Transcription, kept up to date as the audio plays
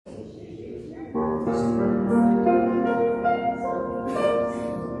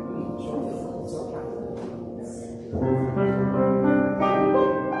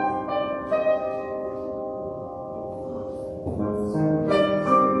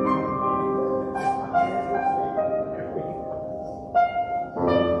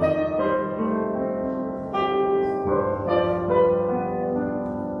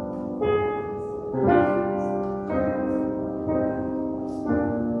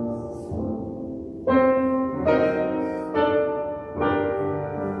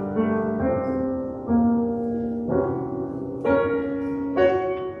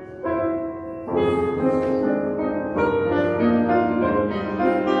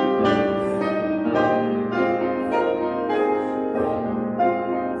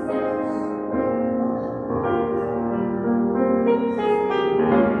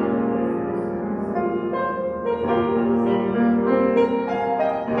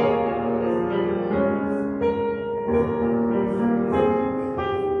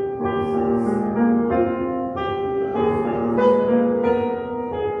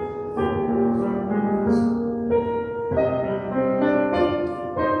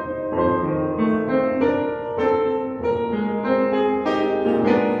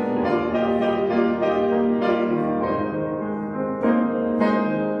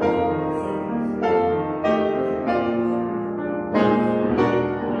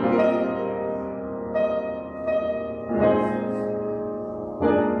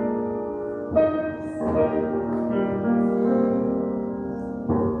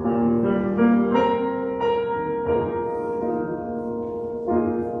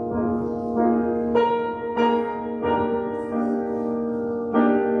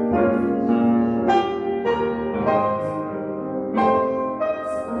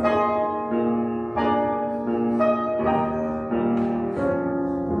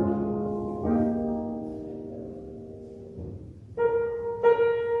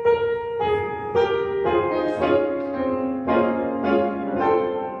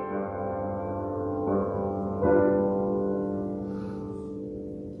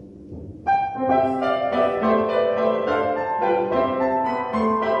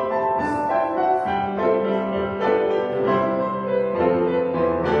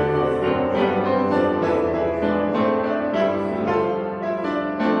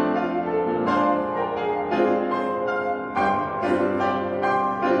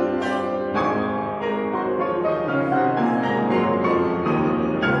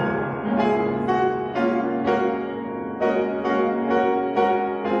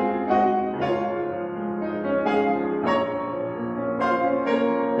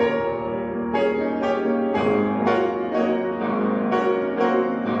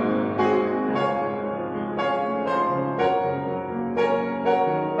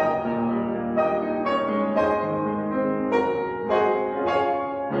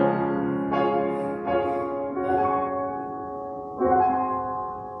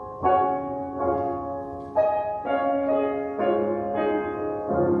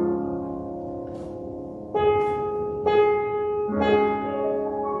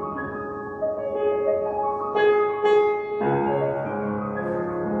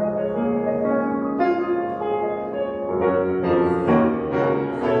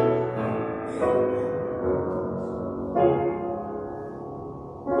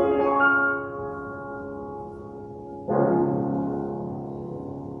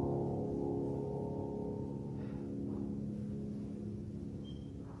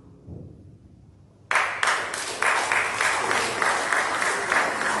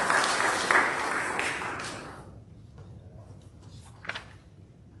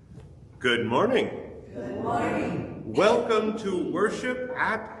Good morning. Good morning. Welcome to worship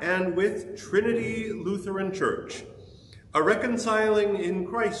at and with Trinity Lutheran Church, a reconciling in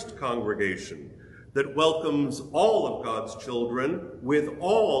Christ congregation that welcomes all of God's children with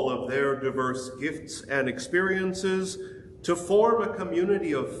all of their diverse gifts and experiences to form a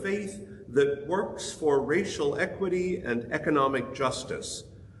community of faith that works for racial equity and economic justice,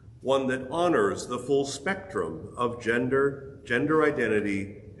 one that honors the full spectrum of gender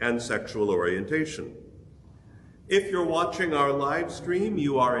identity, and sexual orientation. If you're watching our live stream,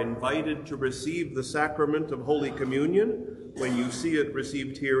 you are invited to receive the sacrament of Holy Communion when you see it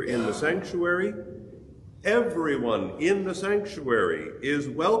received here in the sanctuary. Everyone in the sanctuary is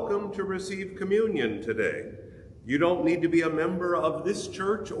welcome to receive communion today. You don't need to be a member of this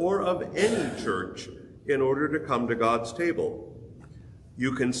church or of any church in order to come to God's table.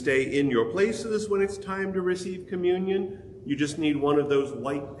 You can stay in your places when it's time to receive communion. You just need one of those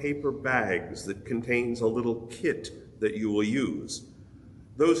white paper bags that contains a little kit that you will use.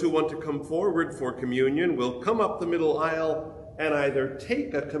 Those who want to come forward for communion will come up the middle aisle and either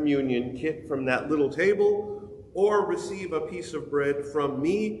take a communion kit from that little table or receive a piece of bread from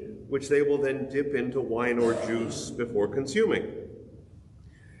me, which they will then dip into wine or juice before consuming.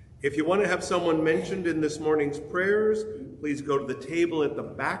 If you want to have someone mentioned in this morning's prayers, please go to the table at the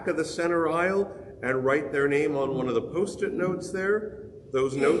back of the center aisle and write their name on one of the post-it notes there.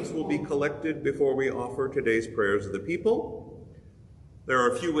 Those notes will be collected before we offer today's prayers of the people. There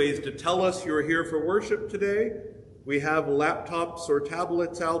are a few ways to tell us you're here for worship today. We have laptops or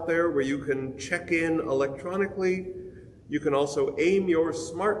tablets out there where you can check in electronically. You can also aim your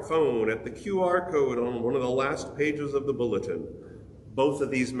smartphone at the QR code on one of the last pages of the bulletin. Both of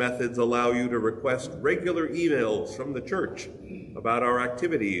these methods allow you to request regular emails from the church about our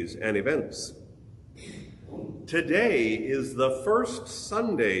activities and events. Today is the first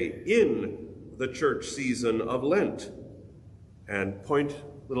Sunday in the church season of Lent. And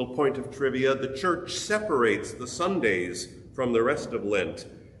little point of trivia, the church separates the Sundays from the rest of Lent.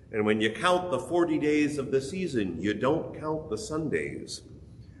 And when you count the 40 days of the season, you don't count the Sundays.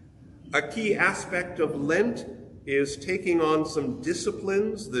 A key aspect of Lent is taking on some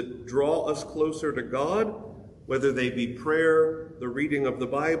disciplines that draw us closer to God, whether they be prayer, the reading of the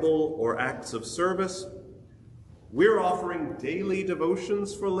Bible, or acts of service. We're offering daily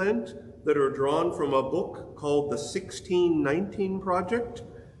devotions for Lent that are drawn from a book called the 1619 Project.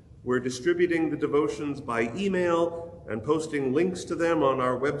 We're distributing the devotions by email and posting links to them on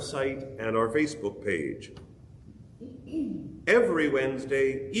our website and our Facebook page. Every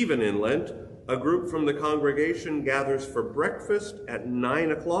Wednesday, even in Lent, a group from the congregation gathers for breakfast at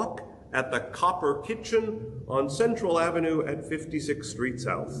 9 o'clock at the Copper Kitchen on Central Avenue at 56th Street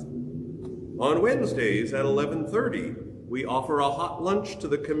South. On Wednesdays at 11:30, we offer a hot lunch to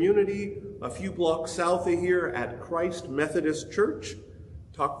the community a few blocks south of here at Christ Methodist Church.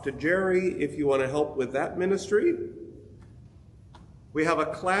 Talk to Jerry if you want to help with that ministry. We have a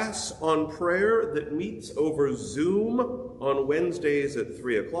class on prayer that meets over Zoom on Wednesdays at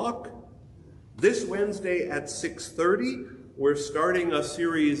 3 o'clock. This Wednesday at 6:30, we're starting a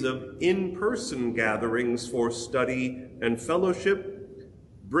series of in-person gatherings for study and fellowship.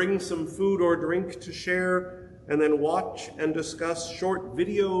 Bring some food or drink to share, and then watch and discuss short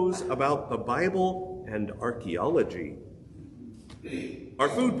videos about the Bible and archaeology. Our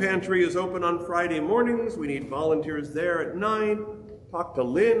food pantry is open on Friday mornings. We need volunteers there at 9. Talk to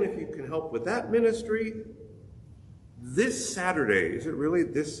Lynn if you can help with that ministry. This Saturday, is it really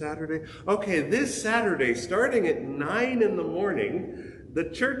this Saturday? Okay, this Saturday, starting at 9 in the morning, the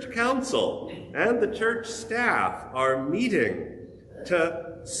church council and the church staff are meeting to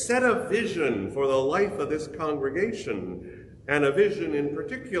set a vision for the life of this congregation, and a vision in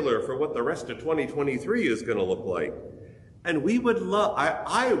particular for what the rest of 2023 is going to look like. And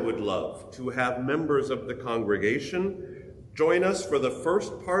I would love to have members of the congregation join us for the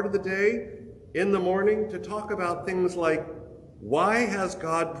first part of the day in the morning to talk about things like, why has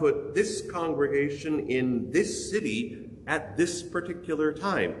God put this congregation in this city at this particular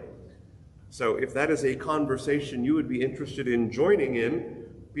time? So if that is a conversation you would be interested in joining in,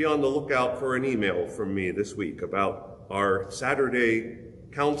 be on the lookout for an email from me this week about our Saturday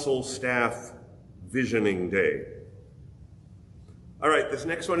council staff visioning day. All right, this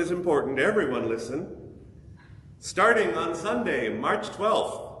next one is important. Everyone listen. Starting on Sunday, March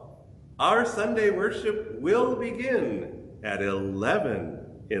 12th, our Sunday worship will begin at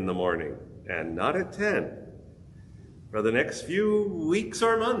 11 in the morning and not at 10. For the next few weeks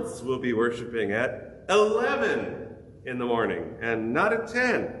or months, we'll be worshiping at 11 in the morning and not at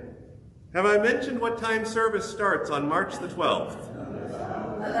 10. Have I mentioned what time service starts on March the 12th?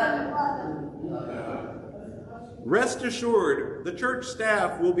 Rest assured, the church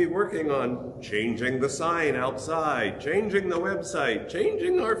staff will be working on changing the sign outside, changing the website,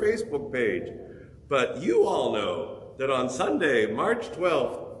 changing our Facebook page. But you all know that on Sunday, March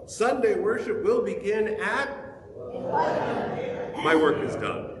 12th, Sunday worship will begin at 11. My work is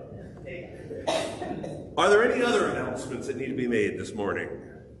done. Are there any other announcements that need to be made this morning?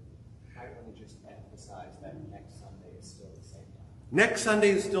 I want to just emphasize that next Sunday is still the same time. Next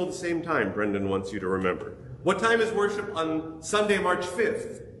Sunday is still the same time, Brendan wants you to remember. What time is worship on Sunday, March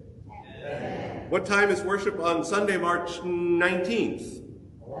 5th? What time is worship on Sunday, March 19th?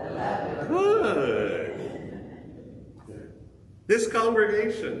 11. Good. This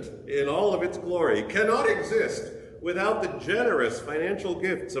congregation, in all of its glory, cannot exist without the generous financial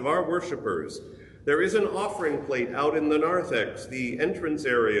gifts of our worshipers. There is an offering plate out in the narthex, the entrance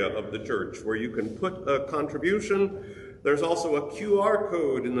area of the church, where you can put a contribution. There's also a QR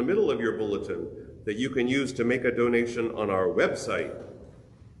code in the middle of your bulletin that you can use to make a donation on our website.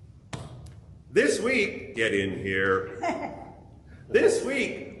 This week, get in here. This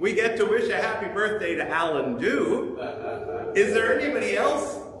week, we get to wish a happy birthday to Alan Dew. Is there anybody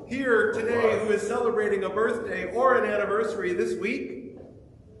else here today who is celebrating a birthday or an anniversary this week?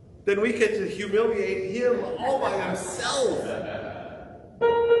 Then we get to humiliate him all by himself.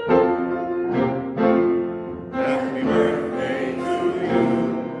 Happy birthday to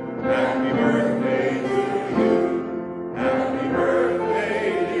you. Happy birthday to you. Happy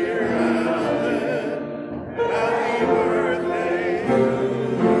birthday, dear Alan. Happy birthday to you.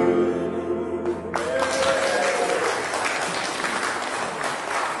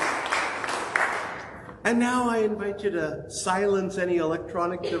 And now I invite you to silence any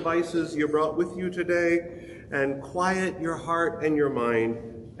electronic devices you brought with you today and quiet your heart and your mind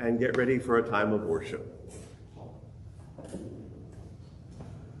and get ready for a time of worship.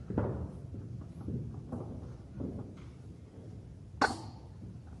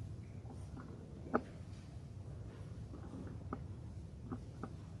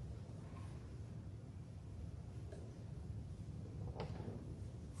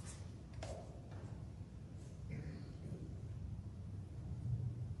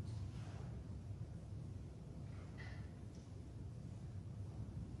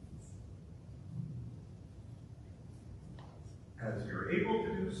 As you're able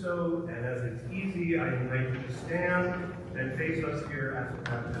to do so, and as it's easy, I invite you to stand and face us here at the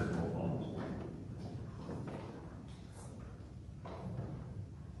baptismal vault.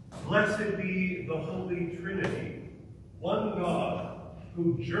 Blessed be the Holy Trinity, one God,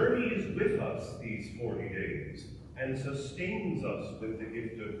 who journeys with us these 40 days and sustains us with the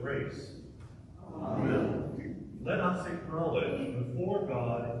gift of grace. Amen. Let us acknowledge before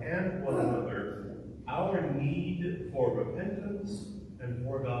God and one another our need for repentance and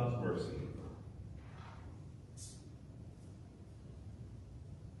for God's mercy.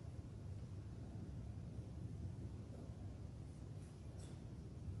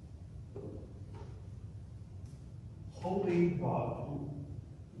 Holy God,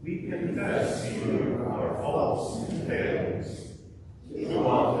 we confess to you our faults and failings. Too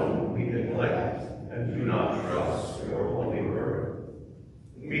often we neglect and do not trust your holy word.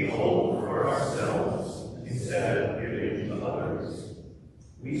 We hold for ourselves instead of giving to others.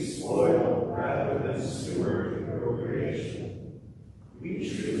 We spoil rather than steward your creation. We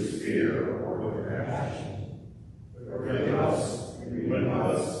choose fear over compassion. Forgive us, renew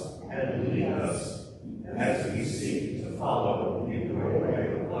us, and lead us as we seek to follow in your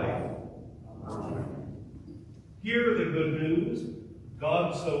way of life. Amen. Hear the good news.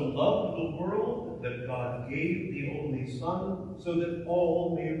 God so loved the world that God gave the only Son so that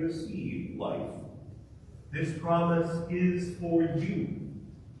all may receive life. This promise is for you.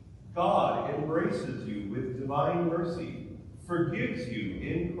 God embraces you with divine mercy, forgives you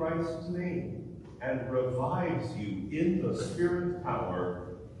in Christ's name, and revives you in the Spirit's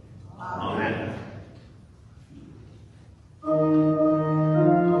power. Amen.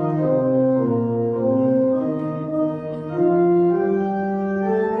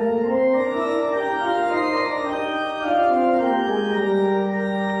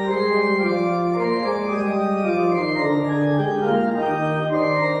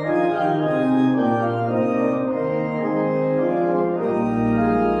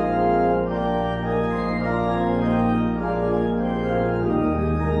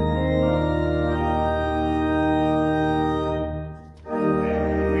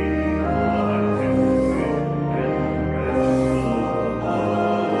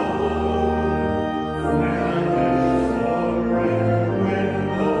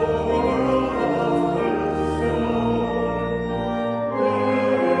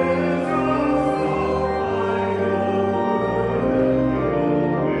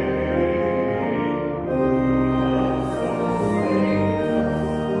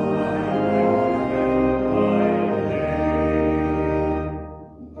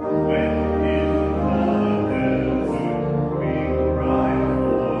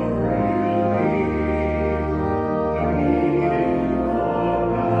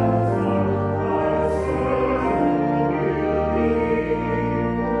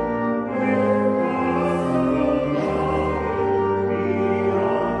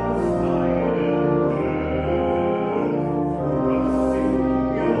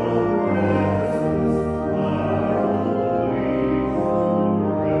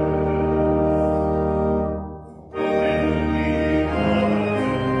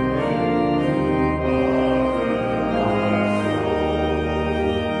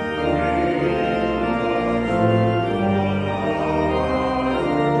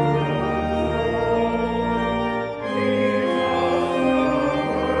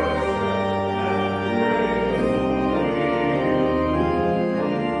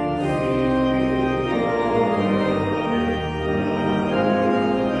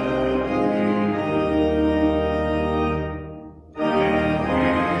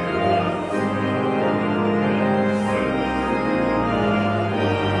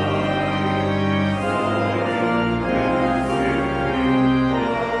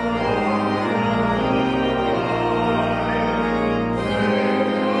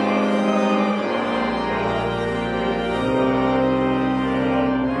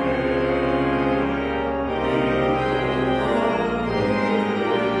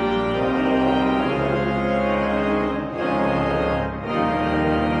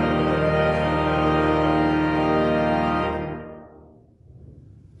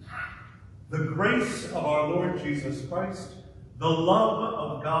 Jesus Christ, the love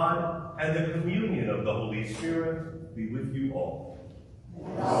of God, and the communion of the Holy Spirit be with you all.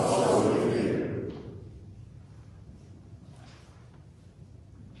 And also with you.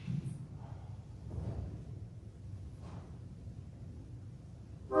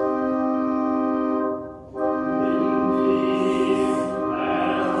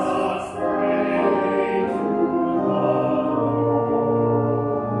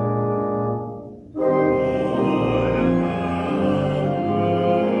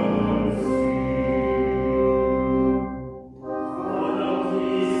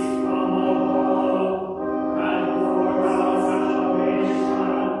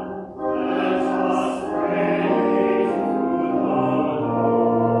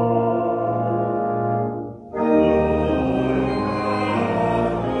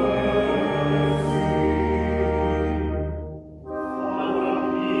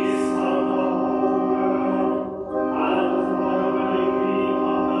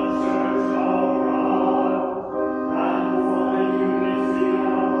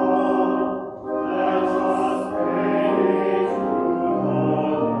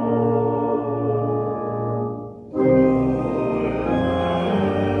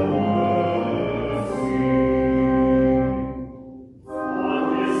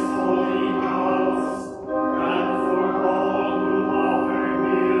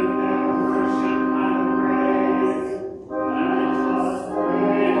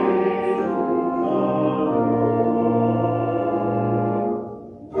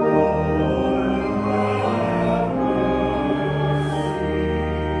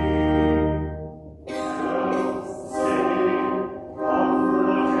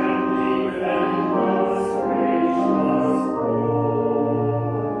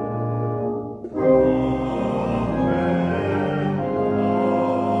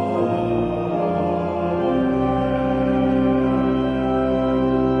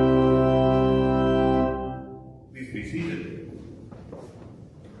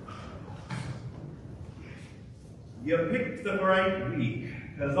 You picked the right week,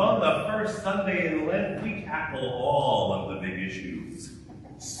 because on the first Sunday in Lent, we tackle all of the big issues.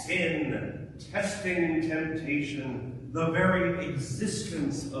 Sin, testing temptation, the very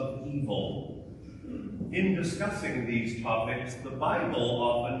existence of evil. In discussing these topics, the Bible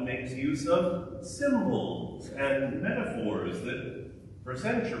often makes use of symbols and metaphors that, for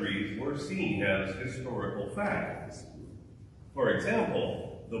centuries, were seen as historical facts. For example,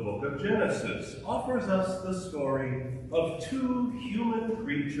 the book of Genesis offers us the story of two human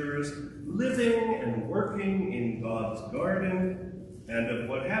creatures living and working in God's garden, and of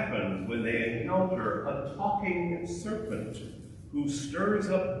what happens when they encounter a talking serpent who stirs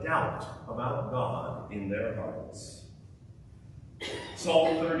up doubt about God in their hearts.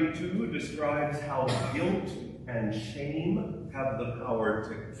 Psalm 32 describes how guilt and shame have the power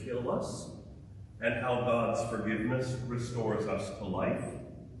to kill us, and how God's forgiveness restores us to life.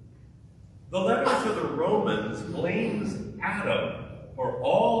 The letter to the Romans blames Adam for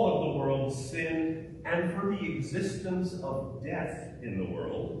all of the world's sin and for the existence of death in the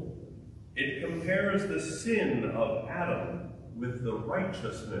world. It compares the sin of Adam with the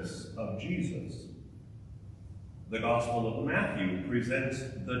righteousness of Jesus. The Gospel of Matthew presents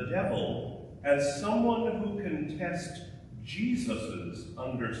the devil as someone who can test Jesus'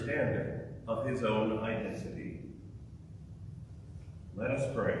 understanding of his own identity. Let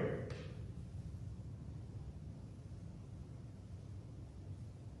us pray.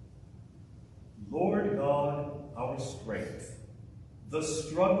 Lord God, our strength, the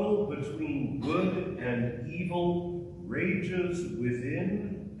struggle between good and evil rages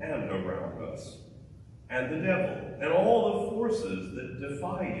within and around us, and the devil and all the forces that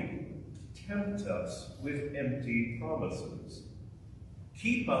defy you tempt us with empty promises.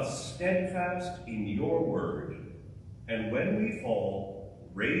 Keep us steadfast in your word, and when we fall,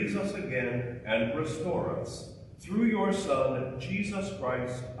 raise us again and restore us, through your Son, Jesus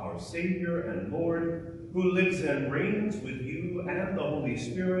Christ, our Savior and Lord, who lives and reigns with you and the Holy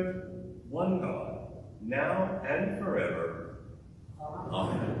Spirit, one God, now and forever.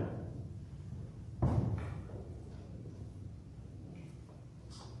 Amen.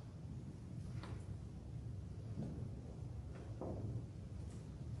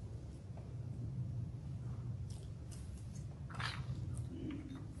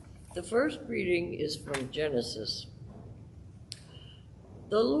 The first reading is from Genesis.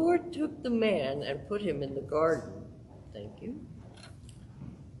 The Lord took the man and put him in the garden,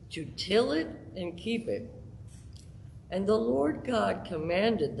 to till it and keep it. And the Lord God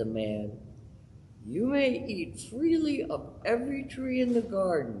commanded the man, "You may eat freely of every tree in the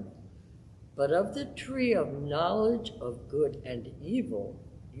garden, But of the tree of knowledge of good and evil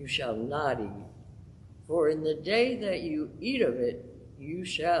you shall not eat, for in the day that you eat of it, you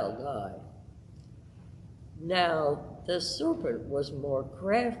shall die." Now the serpent was more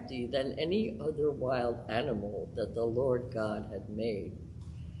crafty than any other wild animal that the Lord God had made.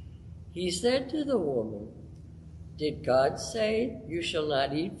 He said to the woman, "Did God say, 'You shall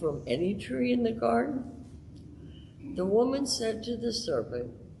not eat from any tree in the garden'?" The woman said to the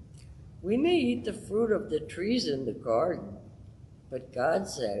serpent, "We may eat the fruit of the trees in the garden, but God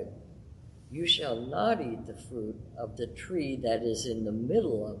said, 'You shall not eat the fruit of the tree that is in the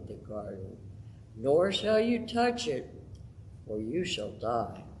middle of the garden, nor shall you touch it, or you shall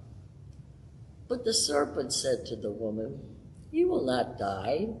die.'" But the serpent said to the woman, "You will not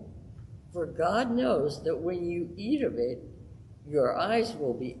die, for God knows that when you eat of it, your eyes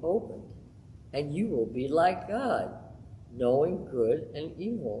will be opened, and you will be like God, knowing good and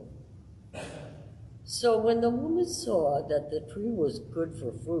evil." So when the woman saw that the tree was good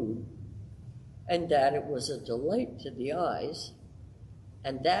for food, and that it was a delight to the eyes,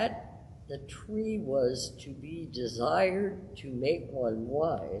 and that the tree was to be desired to make one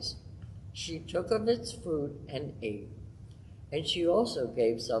wise, she took of its fruit and ate. And she also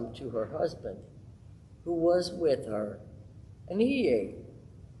gave some to her husband, who was with her, and he ate.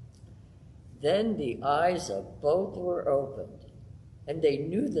 Then the eyes of both were opened, and they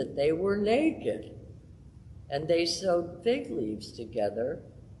knew that they were naked. And they sewed fig leaves together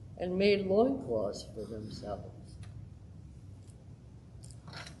and made loincloths for themselves.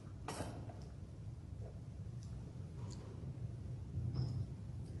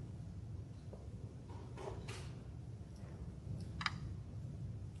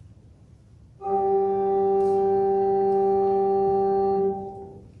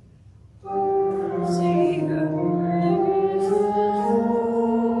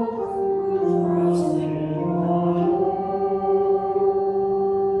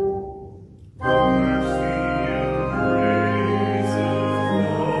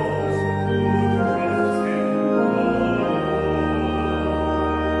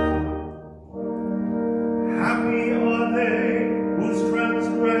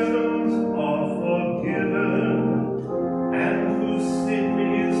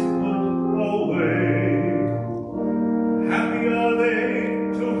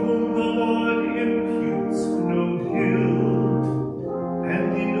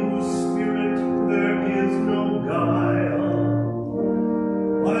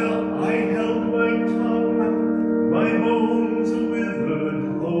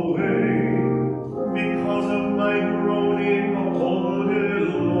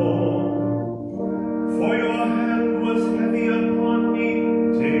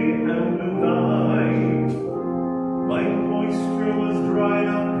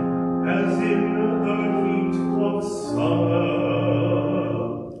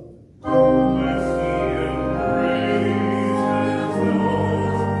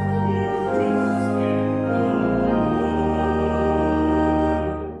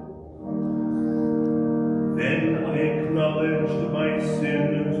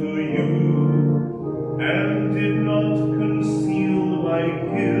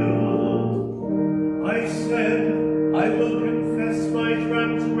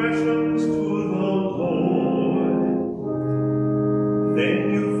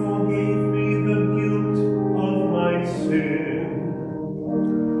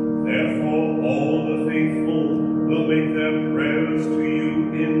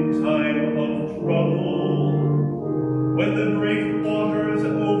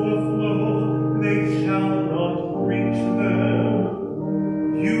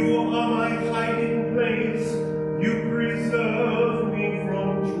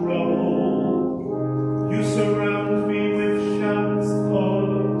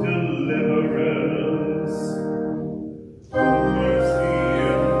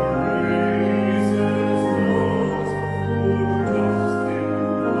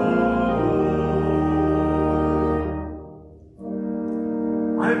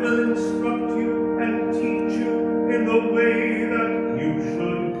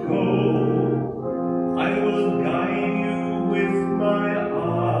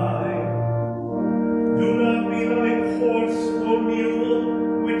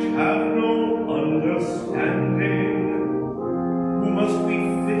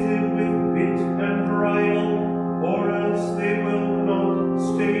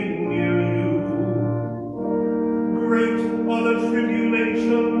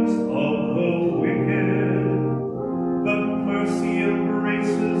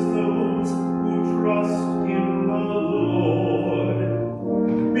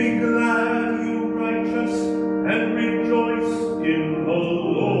 Be glad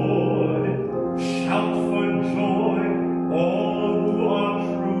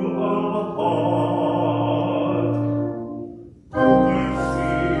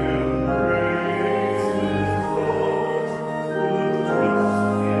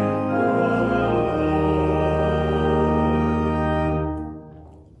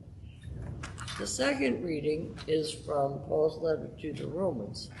The second reading is from Paul's letter to the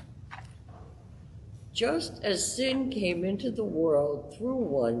Romans. Just as sin came into the world through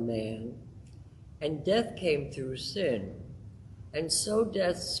one man, and death came through sin, and so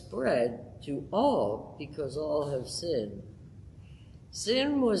death spread to all because all have sinned.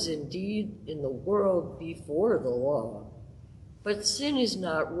 Sin was indeed in the world before the law, but sin is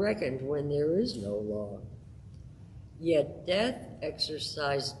not reckoned when there is no law. Yet death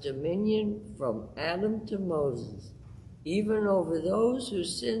exercised dominion from Adam to Moses, even over those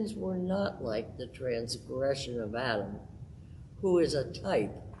whose sins were not like the transgression of Adam, who is a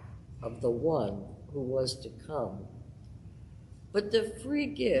type of the one who was to come. But the free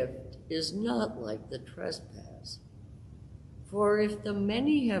gift is not like the trespass. For if the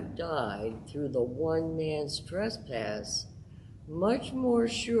many have died through the one man's trespass, much more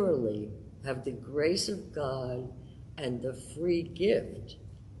surely have the grace of God and the free gift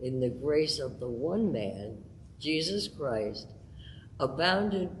in the grace of the one man, Jesus Christ,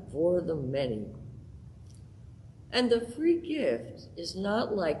 abounded for the many. And the free gift is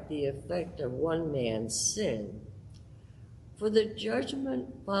not like the effect of one man's sin. For the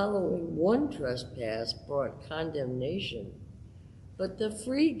judgment following one trespass brought condemnation, but the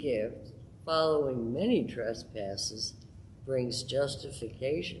free gift following many trespasses brings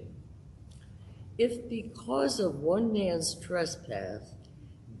justification. If because of one man's trespass,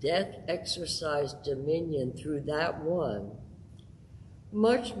 death exercised dominion through that one,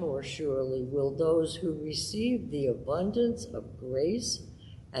 much more surely will those who receive the abundance of grace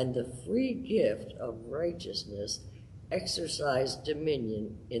and the free gift of righteousness exercise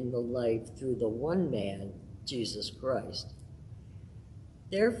dominion in the life through the one man, Jesus Christ.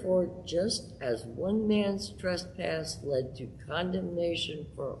 Therefore, just as one man's trespass led to condemnation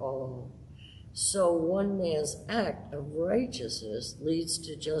for all, so one man's act of righteousness leads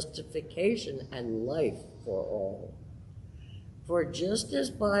to justification and life for all. For just as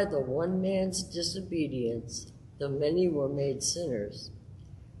by the one man's disobedience the many were made sinners,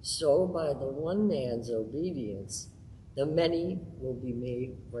 so by the one man's obedience the many will be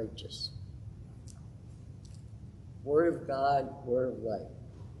made righteous. Word of God, word of life.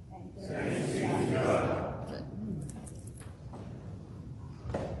 Thanks be to God.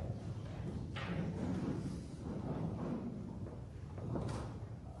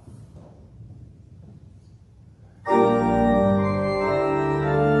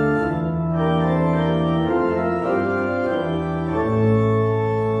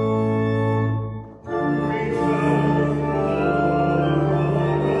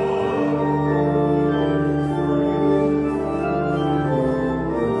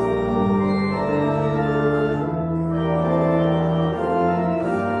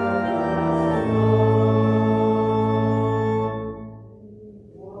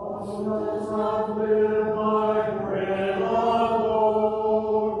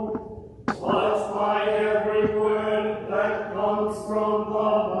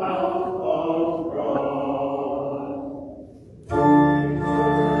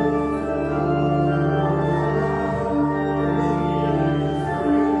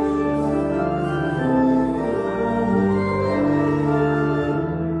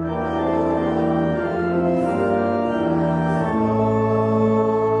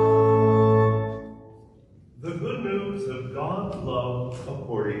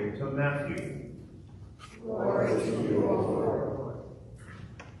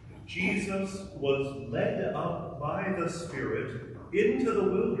 Jesus was led up by the Spirit into the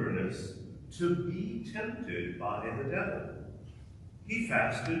wilderness to be tempted by the devil. He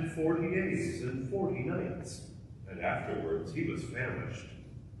fasted 40 days and 40 nights, and afterwards he was famished.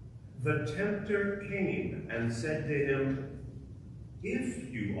 The tempter came and said to him, "If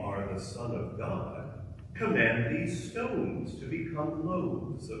you are the Son of God, command these stones to become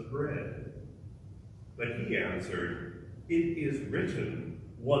loaves of bread." But he answered, "It is written,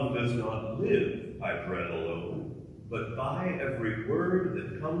 one does not live by bread alone, but by every word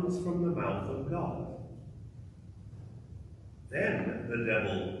that comes from the mouth of God." Then the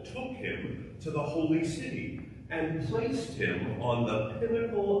devil took him to the holy city and placed him on the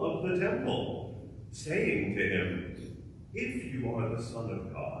pinnacle of the temple, saying to him, "If you are the Son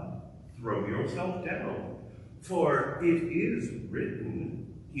of God, throw yourself down, for it is written,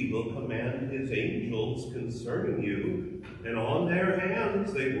 he will command his angels concerning you, and on their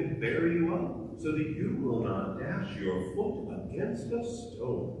hands they will bear you up, so that you will not dash your foot against a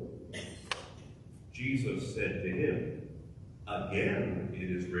stone." Jesus said to him, "Again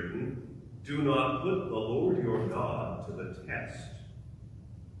it is written, do not put the Lord your God to the test."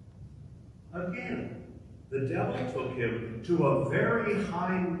 Again, the devil took him to a very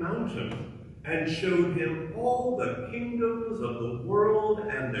high mountain and showed him all the kingdoms of the world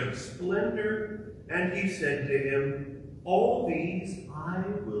and their splendor, and he said to him, "All these I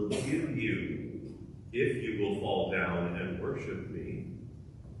will give you, if you will fall down and worship me."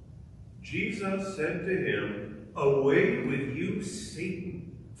 Jesus said to him, "Away with you,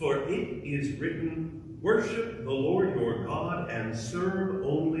 Satan, for it is written, 'Worship the Lord your God and serve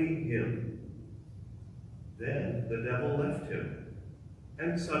only him.'" Then the devil left him,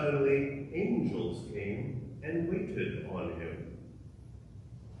 and suddenly angels came and waited on him.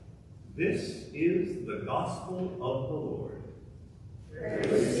 This is the gospel of the Lord.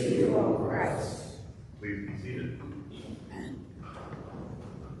 Praise to you, O Christ. Please be seated.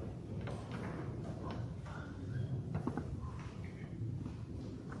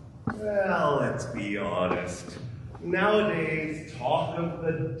 Well, let's be honest. Nowadays, talk of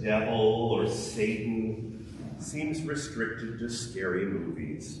the devil or Satan seems restricted to scary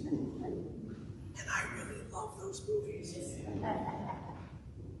movies. And I really love those movies.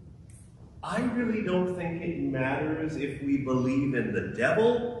 I really don't think it matters if we believe in the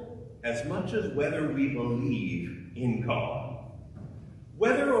devil as much as whether we believe in God.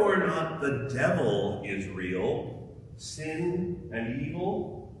 Whether or not the devil is real, sin and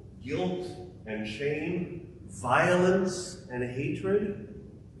evil, guilt and shame, violence and hatred,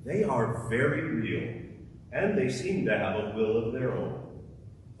 they are very real, and they seem to have a will of their own,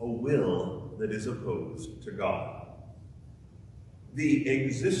 a will that is opposed to God. The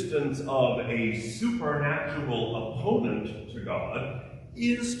existence of a supernatural opponent to God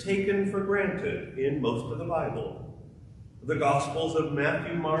is taken for granted in most of the Bible. The Gospels of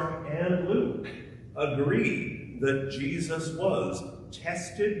Matthew, Mark, and Luke agree that Jesus was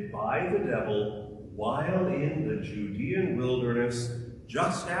tested by the devil while in the Judean wilderness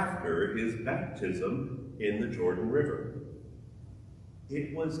just after his baptism in the Jordan River.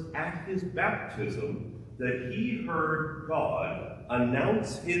 It was at his baptism that he heard God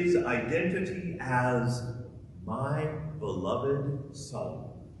announce his identity as "my beloved Son."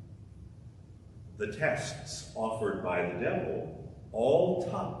 The tests offered by the devil all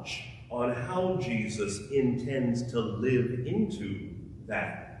touch on how Jesus intends to live into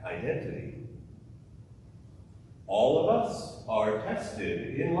that identity. All of us are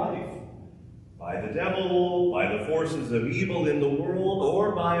tested in life by the devil, by the forces of evil in the world,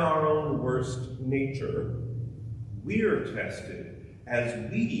 or by our own worst nature. We're tested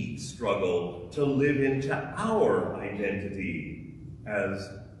as we struggle to live into our identity as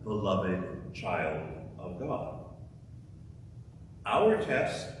beloved child of God. Our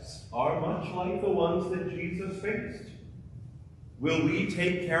tests are much like the ones that Jesus faced. Will we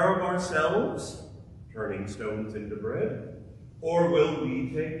take care of ourselves, turning stones into bread, or will we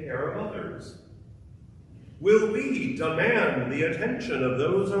take care of others? Will we demand the attention of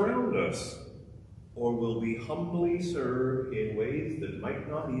those around us, or will we humbly serve in ways that might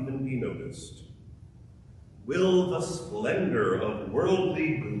not even be noticed? Will the splendor of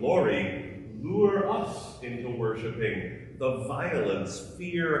worldly glory lure us into worshiping the violence,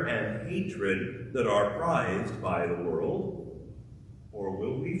 fear, and hatred that are prized by the world? Or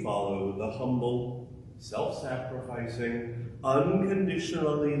will we follow the humble, self-sacrificing,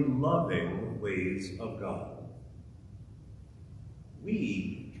 unconditionally loving ways of God?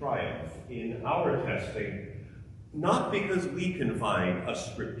 We triumph in our testing, not because we can find a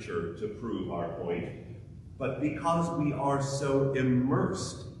scripture to prove our point, but because we are so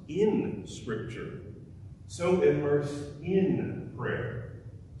immersed in Scripture, so immersed in prayer,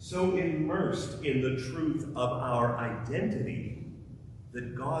 so immersed in the truth of our identity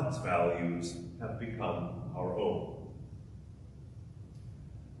that God's values have become our own.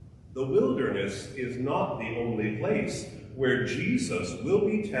 The wilderness is not the only place where Jesus will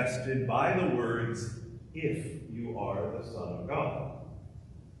be tested by the words, "If you are the Son of God."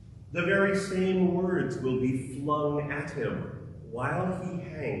 The very same words will be flung at him while he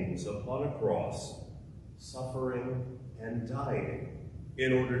hangs upon a cross, suffering and dying,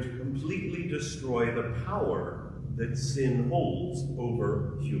 in order to completely destroy the power that sin holds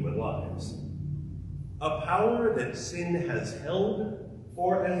over human lives. A power that sin has held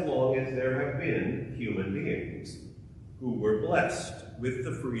for as long as there have been human beings who were blessed with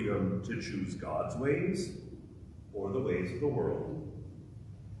the freedom to choose God's ways or the ways of the world.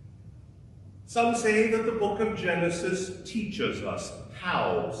 Some say that the book of Genesis teaches us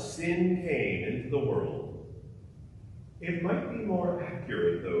how sin came into the world. It might be more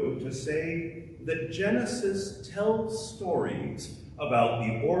accurate, though, to say that Genesis tells stories about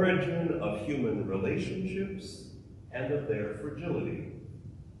the origin of human relationships and of their fragility.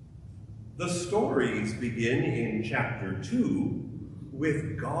 The stories begin in chapter 2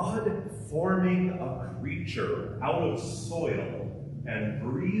 with God forming a creature out of soil and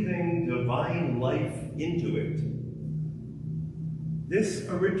breathing divine life into it. This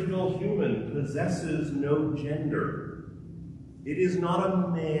original human possesses no gender. It is not a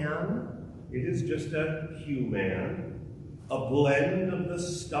man, it is just a human, a blend of the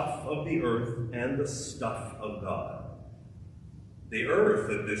stuff of the earth and the stuff of God. The earth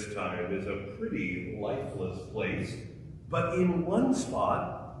at this time is a pretty lifeless place, but in one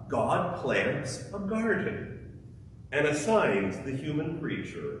spot, God plants a garden and assigns the human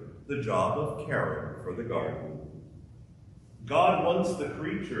creature the job of caring for the garden. God wants the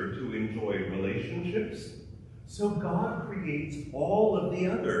creature to enjoy relationships, so God creates all of the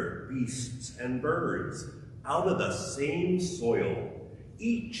other beasts and birds out of the same soil,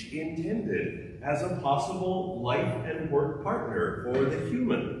 each intended as a possible life and work partner for the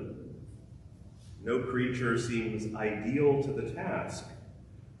human. No creature seems ideal to the task.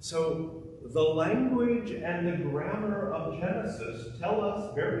 So the language and the grammar of Genesis tell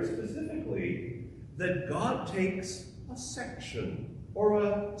us very specifically that God takes a section or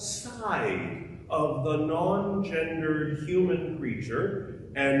a side of the non-gendered human creature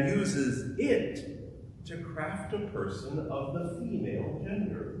and uses it to craft a person of the female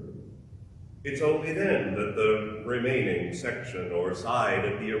gender. It's only then that the remaining section or side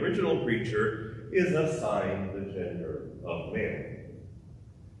of the original creature is assigned the gender of male.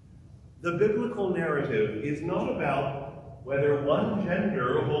 The biblical narrative is not about whether one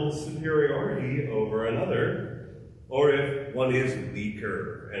gender holds superiority over another, or if one is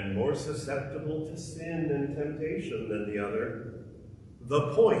weaker and more susceptible to sin and temptation than the other.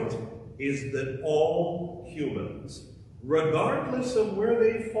 The point is that all humans, regardless of where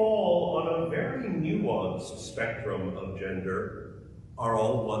they fall on a very nuanced spectrum of gender, are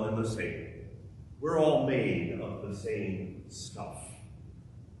all one and the same. We're all made of the same stuff.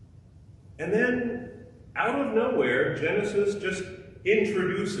 And then, out of nowhere, Genesis just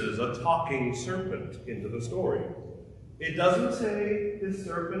introduces a talking serpent into the story. It doesn't say this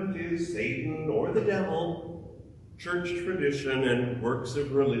serpent is Satan or the devil. Church tradition and works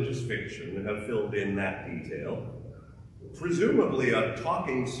of religious fiction have filled in that detail. Presumably, a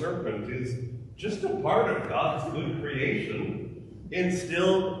talking serpent is just a part of God's good creation,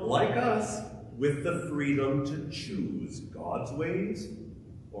 instilled, like us, with the freedom to choose God's ways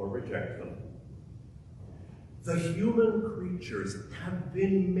or reject them. The human creatures have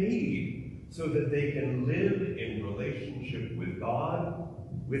been made so that they can live in relationship with God,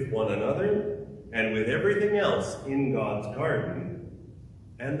 with one another, and with everything else in God's garden.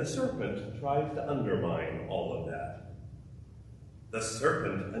 And the serpent tries to undermine all of that. The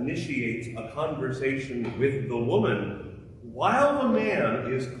serpent initiates a conversation with the woman while the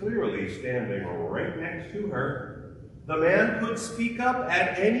man is clearly standing right next to her. The man could speak up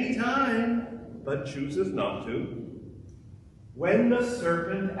at any time, but chooses not to. When the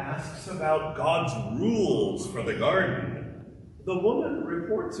serpent asks about God's rules for the garden, the woman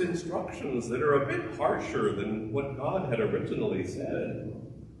reports instructions that are a bit harsher than what God had originally said.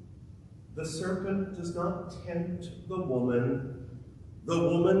 The serpent does not tempt the woman. The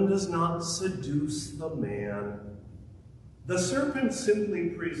woman does not seduce the man. The serpent simply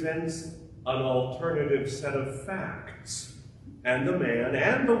presents an alternative set of facts, and the man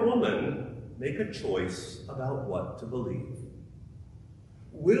and the woman make a choice about what to believe.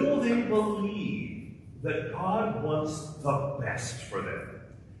 Will they believe that God wants the best for them,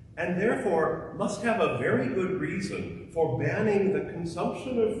 and therefore must have a very good reason for banning the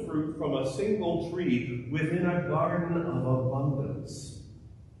consumption of fruit from a single tree within a garden of abundance?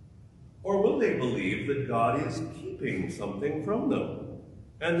 Or will they believe that God is keeping something from them,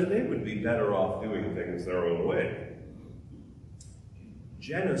 and that they would be better off doing things their own way?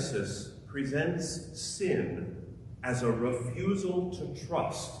 Genesis presents sin as a refusal to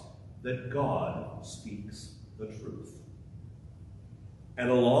trust that God speaks the truth. And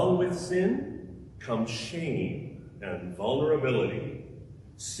along with sin comes shame and vulnerability.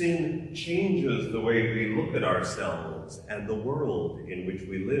 Sin changes the way we look at ourselves and the world in which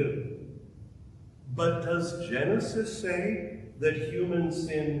we live. But does Genesis say that human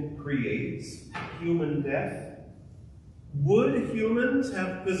sin creates human death? Would humans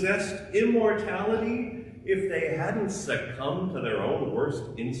have possessed immortality if they hadn't succumbed to their own worst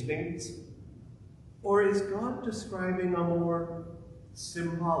instincts? Or is God describing a more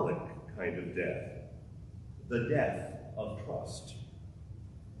symbolic kind of death? The death of trust.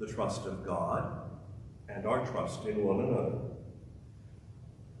 The trust of God and our trust in one another.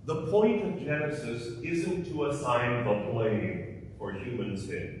 The point of Genesis isn't to assign the blame for human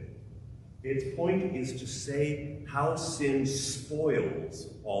sin. Its point is to say how sin spoils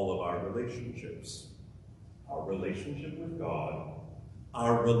all of our relationships. Our relationship with God,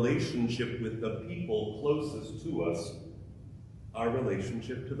 our relationship with the people closest to us, our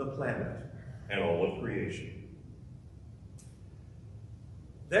relationship to the planet and all of creation.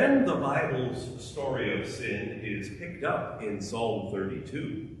 Then the Bible's story of sin is picked up in Psalm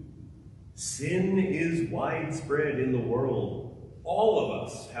 32. Sin is widespread in the world. All of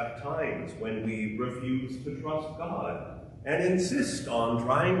us have times when we refuse to trust God and insist on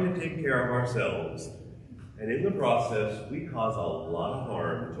trying to take care of ourselves. And in the process, we cause a lot of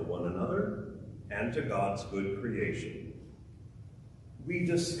harm to one another and to God's good creation. We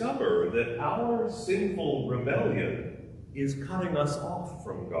discover that our sinful rebellion is cutting us off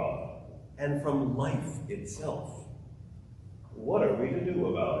from God and from life itself. What are we to do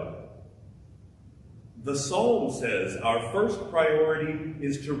about it? The Psalm says our first priority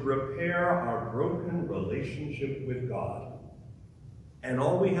is to repair our broken relationship with God. And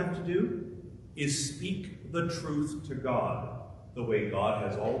all we have to do is speak the truth to God, the way God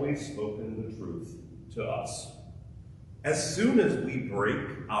has always spoken the truth to us. As soon as we break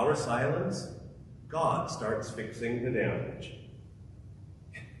our silence, God starts fixing the damage.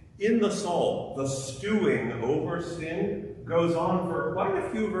 In the Psalm, the stewing over sin goes on for quite a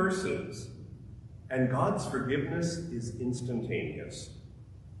few verses. And God's forgiveness is instantaneous.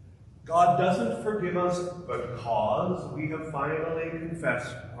 God doesn't forgive us because we have finally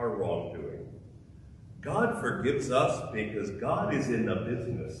confessed our wrongdoing. God forgives us because God is in the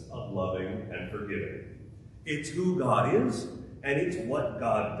business of loving and forgiving. It's who God is, and it's what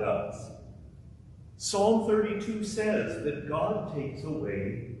God does. Psalm 32 says that God takes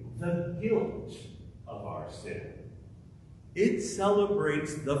away the guilt of our sin. It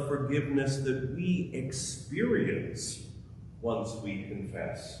celebrates the forgiveness that we experience once we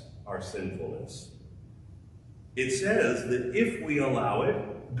confess our sinfulness. It says that if we allow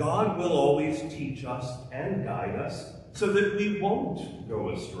it, God will always teach us and guide us so that we won't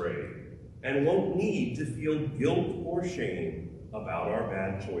go astray and won't need to feel guilt or shame about our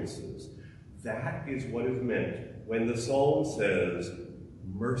bad choices. That is what is meant when the Psalm says,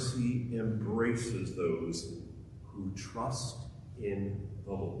 mercy embraces those who trust in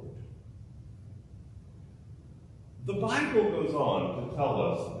the Lord. The Bible goes on to tell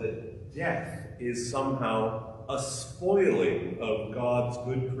us that death is somehow a spoiling of God's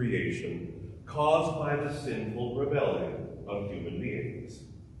good creation caused by the sinful rebellion of human beings.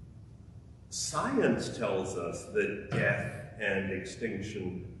 Science tells us that death and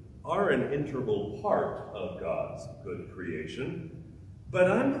extinction are an integral part of God's good creation. But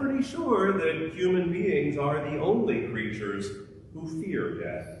I'm pretty sure that human beings are the only creatures who fear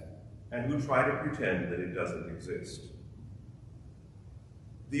death and who try to pretend that it doesn't exist.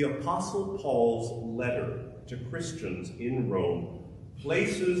 The Apostle Paul's letter to Christians in Rome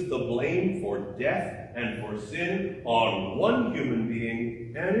places the blame for death and for sin on one human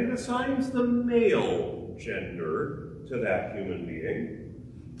being, and it assigns the male gender to that human being.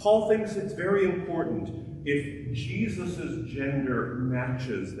 Paul thinks it's very important if Jesus' gender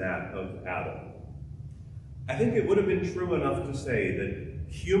matches that of Adam. I think it would have been true enough to say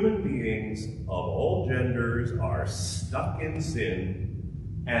that human beings of all genders are stuck in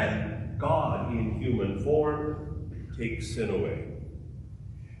sin, and God in human form takes sin away.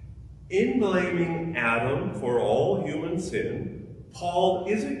 In blaming Adam for all human sin, Paul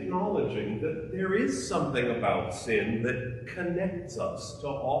is acknowledging that there is something about sin that connects us to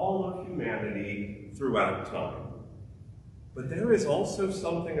all of humanity throughout time. But there is also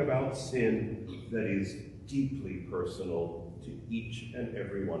something about sin that is deeply personal to each and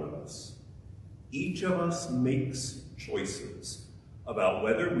every one of us. Each of us makes choices about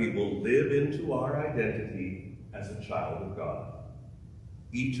whether we will live into our identity as a child of God.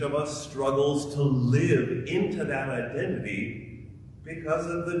 Each of us struggles to live into that identity because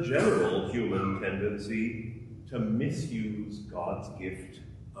of the general human tendency to misuse God's gift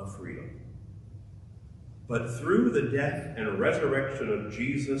of freedom. But through the death and resurrection of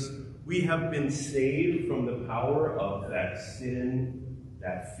Jesus, we have been saved from the power of that sin,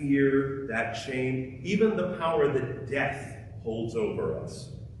 that fear, that shame, even the power that death holds over us.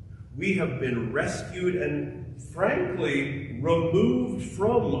 We have been rescued and, frankly, removed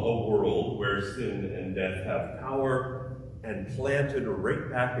from a world where sin and death have power and planted right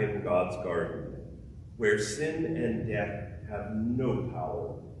back in God's garden, where sin and death have no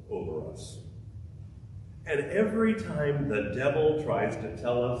power over us. And every time the devil tries to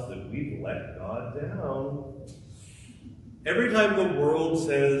tell us that we've let God down, every time the world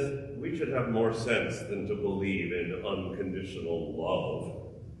says we should have more sense than to believe in unconditional love,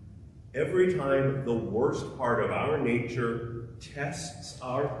 Every time the worst part of our nature tests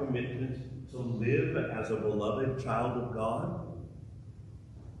our commitment to live as a beloved child of God,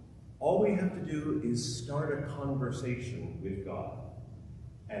 all we have to do is start a conversation with God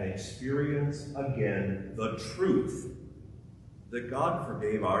and experience again the truth that God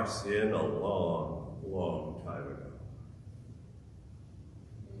forgave our sin a long, long time ago.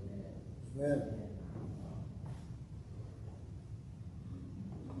 Amen.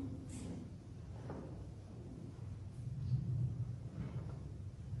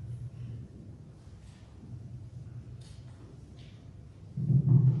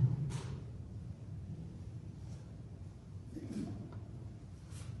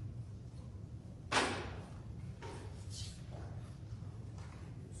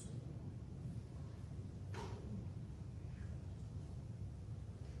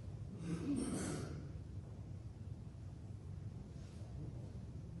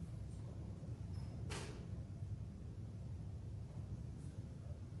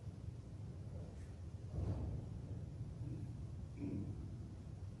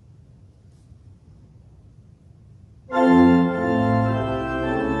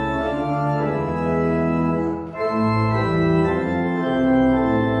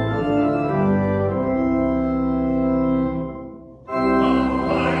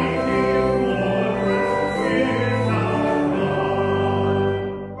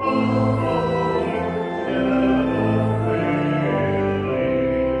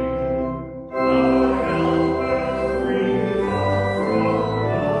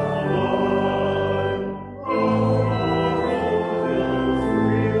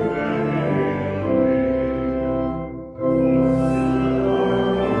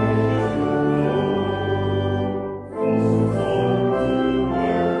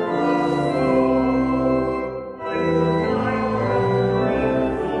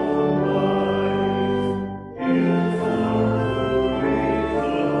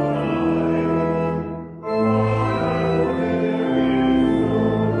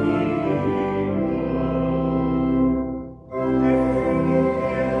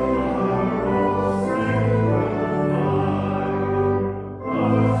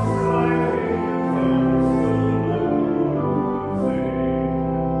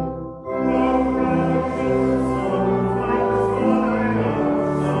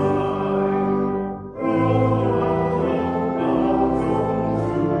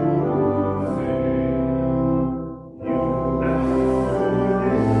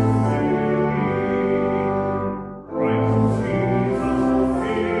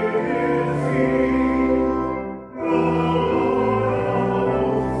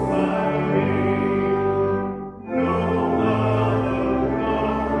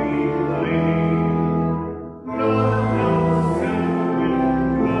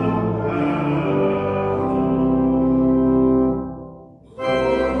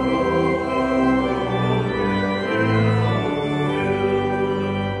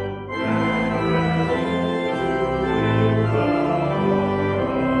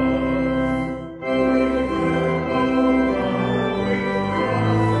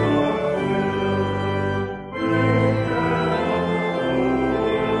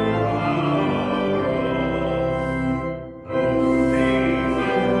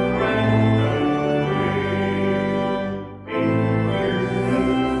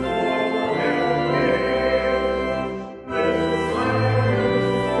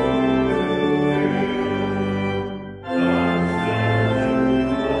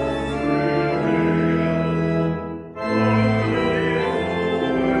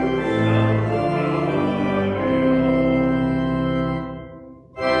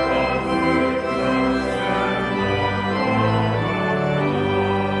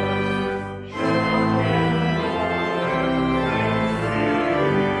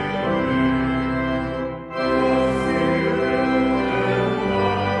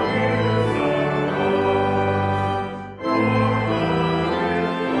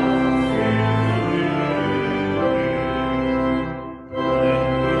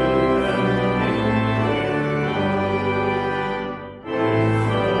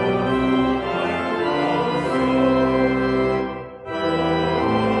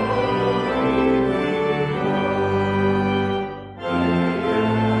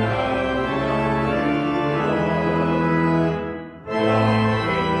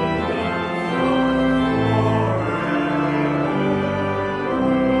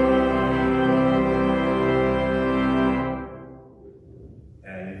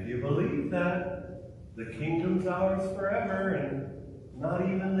 The kingdom's ours forever, and not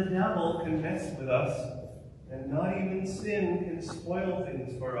even the devil can mess with us, and not even sin can spoil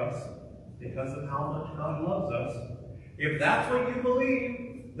things for us. because of how much God loves us. If that's what you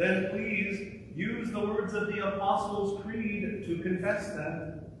believe, then please use the words of the Apostles' Creed to confess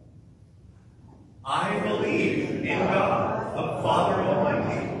that. I believe in God, the Father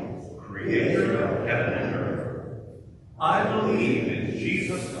Almighty, creator of heaven and earth. I believe in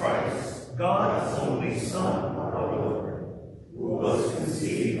Jesus Christ, God's only Son, our Lord, who was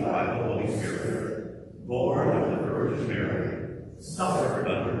conceived by the Holy Spirit, born of the Virgin Mary, suffered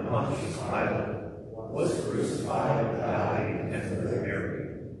under Pontius Pilate, was crucified, died, and was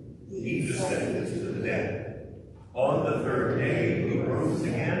buried. He descended to the dead. On the third day he rose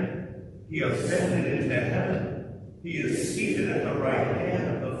again. He ascended into heaven. He is seated at the right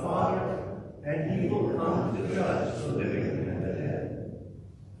hand of the Father, and he will come to judge the living and the dead.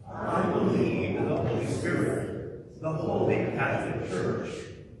 I believe in the Holy Spirit, the Holy Catholic Church,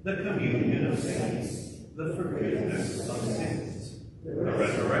 the communion of saints, the forgiveness of sins, the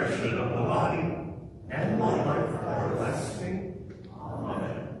resurrection of the body, and the life everlasting.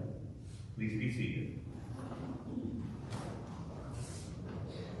 Amen. Please be seated.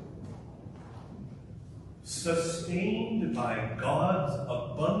 Sustained by God's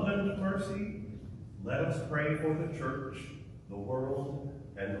abundant mercy, let us pray for the church, the world,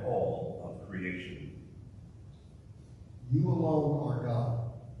 and all of creation. You alone are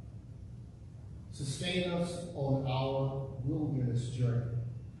God. Sustain us on our wilderness journey.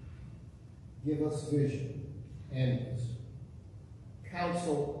 Give us vision and wisdom.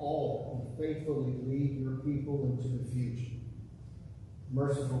 Counsel all who faithfully lead your people into the future.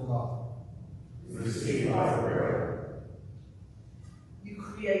 Merciful God, Receive our prayer. You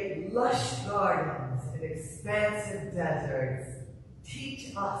create lush gardens and expansive deserts.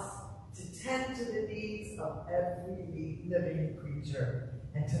 Teach us to tend to the needs of every living creature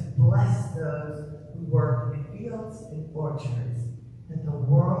and to bless those who work in fields and orchards, that the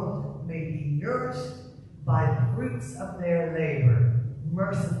world may be nourished by the fruits of their labor.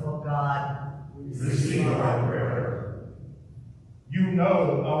 Merciful God, Receive our prayer. You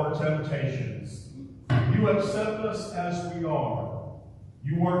know our temptations. You accept us as we are.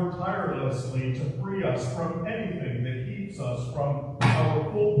 You work tirelessly to free us from anything that keeps us from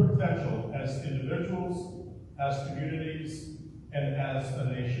our full potential as individuals, as communities, and as a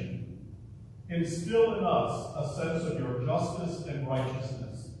nation. Instill in us a sense of your justice and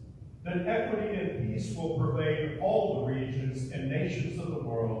righteousness, that equity and peace will pervade all the regions and nations of the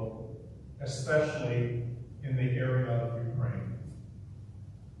world, especially in the area of Ukraine.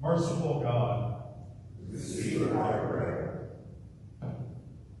 Merciful God, Receive our prayer.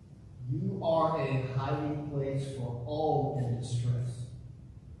 you are a hiding place for all in distress.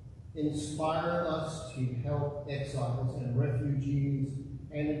 Inspire us to help exiles and refugees,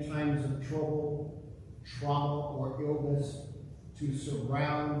 and in times of trouble, trauma, or illness, to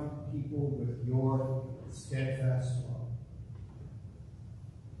surround people with your steadfast love.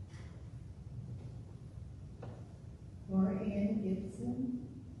 for Ann Gibson,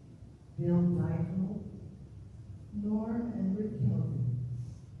 Bill Neifel, Norm and Rick Hilton,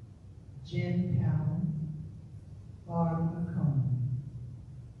 Jen Cowan, Barb McComb,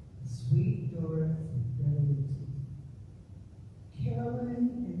 Sweet Doris Berluti, Carolyn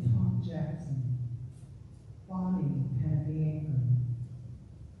and Tom Jackson, Bonnie Panavienko,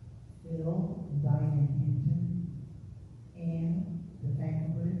 Phil and Diane Hinton, Anne the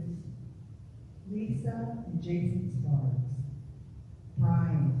Vanquist, Lisa and Jason Sparks,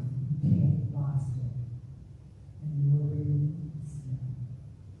 Brian and Tammy Bostic, and Lorraine Smith.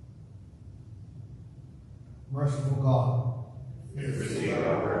 Merciful God, Receive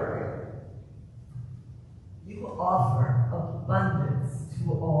our prayer. You offer abundance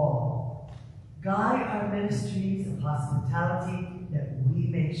to all. Guide our ministries of hospitality that we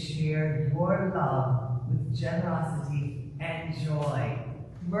may share your love with generosity and joy.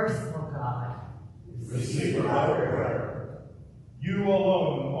 Merciful God, Receive our prayer. you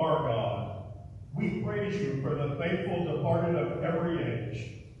alone are God. We praise you for the faithful departed of every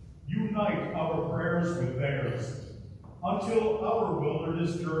age. Unite our prayers with theirs, until our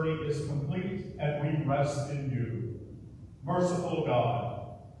wilderness journey is complete and we rest in you. Merciful God,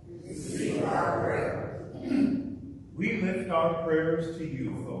 Receive our prayer. We lift our prayers to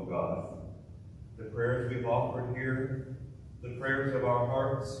you, O God. The prayers we've offered here, the prayers of our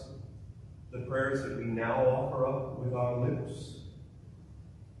hearts, the prayers that we now offer up with our lips.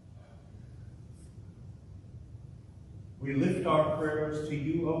 We lift our prayers to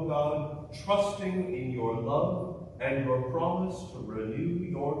you, O God, trusting in your love and your promise to renew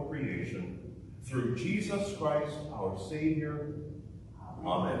your creation. Through Jesus Christ, our Savior.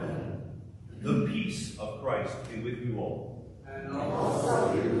 Amen. The peace of Christ be with you all. and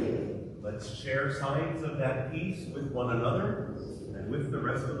also with you. Let's share signs of that peace with one another and with the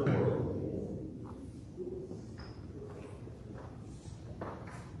rest of the world.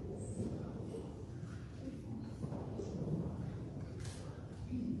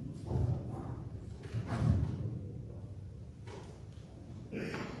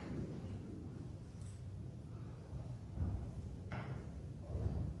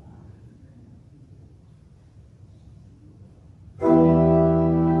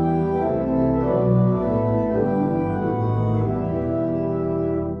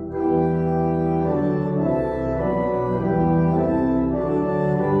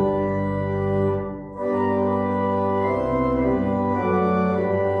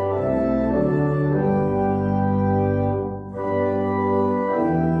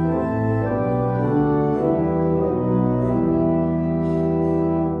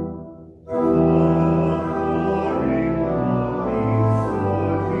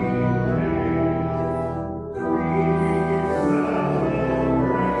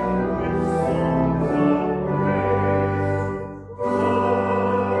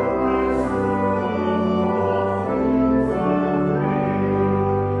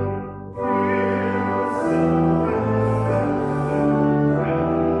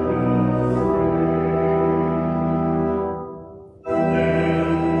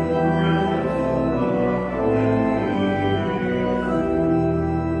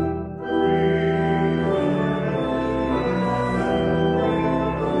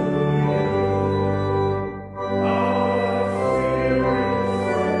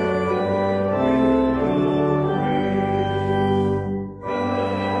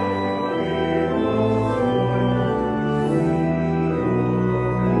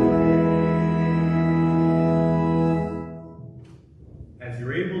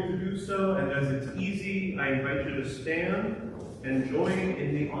 I invite you to stand and join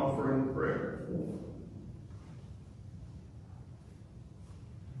in the offering prayer.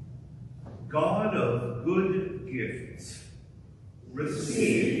 God of good gifts,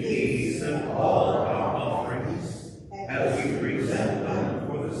 receive these and all our offerings as we present them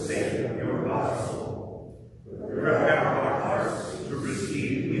for the sake of your gospel. Prepare our hearts to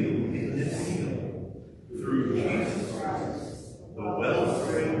receive you in this meal, through Jesus Christ, the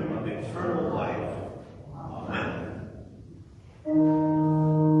wellspring of eternal life. Amen.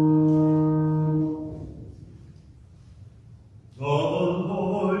 The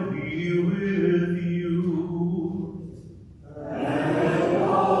Lord be with you. And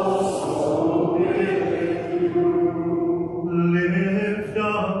also with you. Lift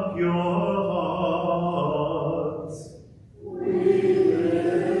up your hearts. We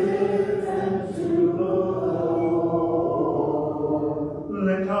lift them to the Lord.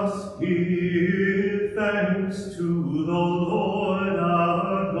 Let us give thanks to the Lord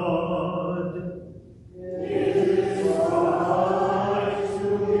our God. It is right to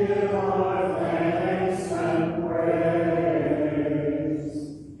give our thanks and praise.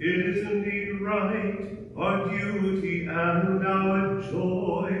 It is indeed right, our duty and our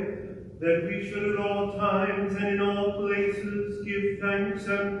joy, that we should at all times and in all places give thanks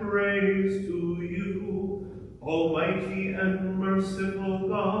and praise to you, Almighty and merciful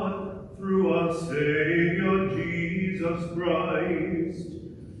God, through our Savior Jesus Christ.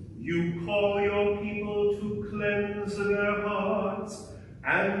 You call your people to cleanse their hearts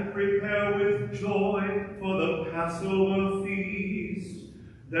and prepare with joy for the Passover feast,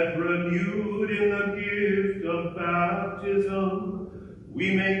 that renewed in the gift of baptism,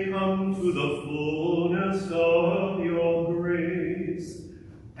 we may come to the fullness of your grace.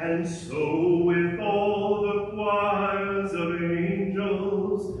 And so with all the choirs of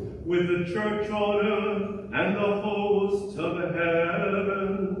angels, with the church on earth and the hosts of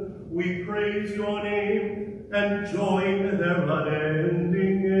heaven, we praise your name and join their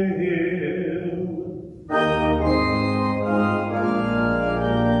unending hymn.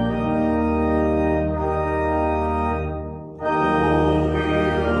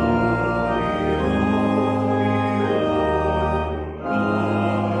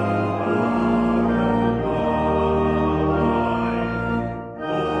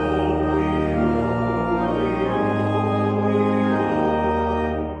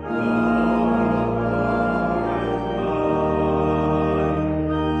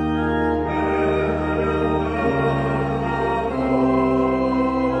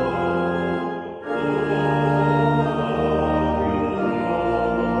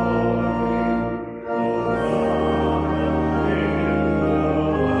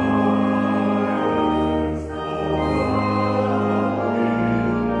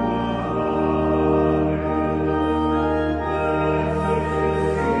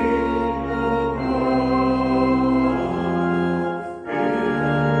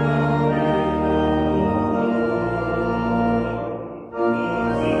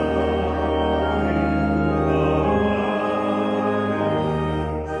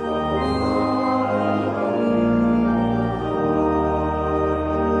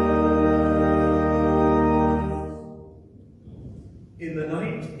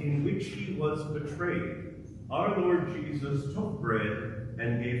 Our Lord Jesus took bread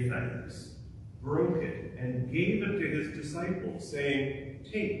and gave thanks, broke it, and gave it to his disciples, saying,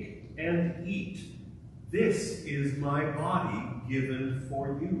 "Take and eat. This is my body given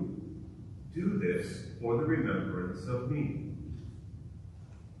for you. Do this for the remembrance of me."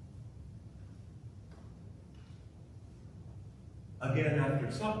 Again,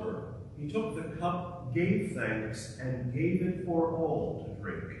 after supper, he took the cup, gave thanks, and gave it for all to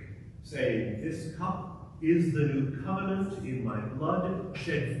drink, saying, "This cup is the new covenant in my blood,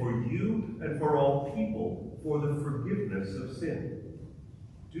 shed for you and for all people for the forgiveness of sin.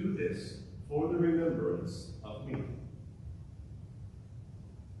 Do this for the remembrance of me."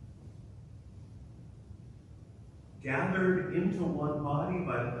 Gathered into one body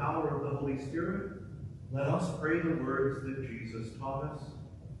by the power of the Holy Spirit, let us pray the words that Jesus taught us.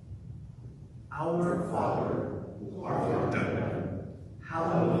 Our Father, who art in heaven,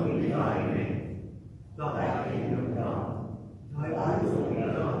 hallowed be thy name. Thy kingdom come, thy will be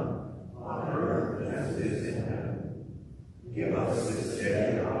done, on earth as it is in heaven. Give us this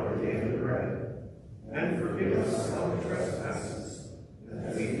day our daily bread, and forgive us our trespasses,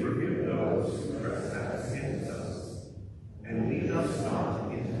 as we forgive those who trespass against us. And lead us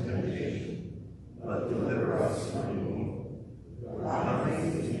not into temptation, but deliver us from evil. For thine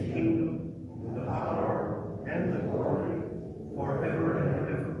is the kingdom, the power, and the glory, forever and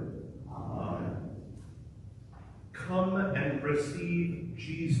ever. Amen. Come and receive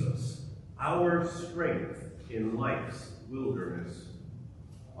Jesus, our strength in life's wilderness.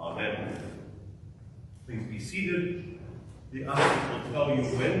 Amen. Please be seated. The ushers will tell you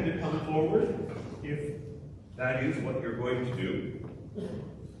when to come forward, if that is what you're going to do.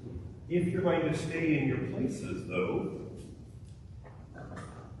 If you're going to stay in your places, though,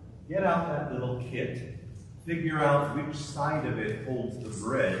 get out that little kit, figure out which side of it holds the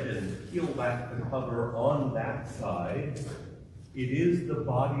bread, and peel back the cover on that side. It is the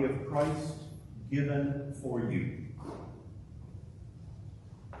body of Christ given for you.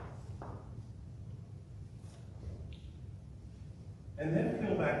 And then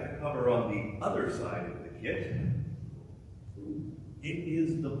peel back the cover on the other side of the kit. It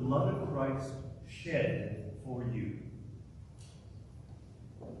is the blood of Christ shed for you.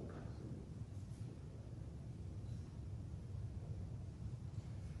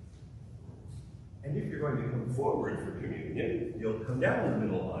 And if you're going to come forward for communion, you'll come down the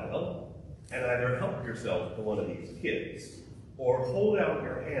middle aisle and either help yourself to one of these kits, or hold out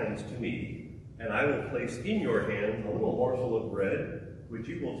your hands to me, and I will place in your hand a little morsel of bread, which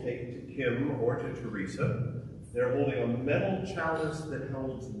you will take to Kim or to Teresa. They're holding a metal chalice that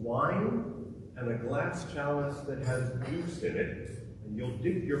holds wine and a glass chalice that has juice in it, and you'll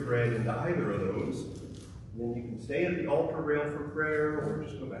dip your bread into either of those, and then you can stay at the altar rail for prayer or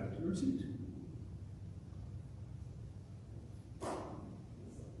just go back to your seat.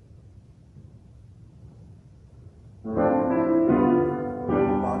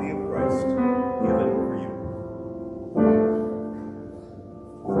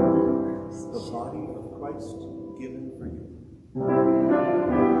 Given for you.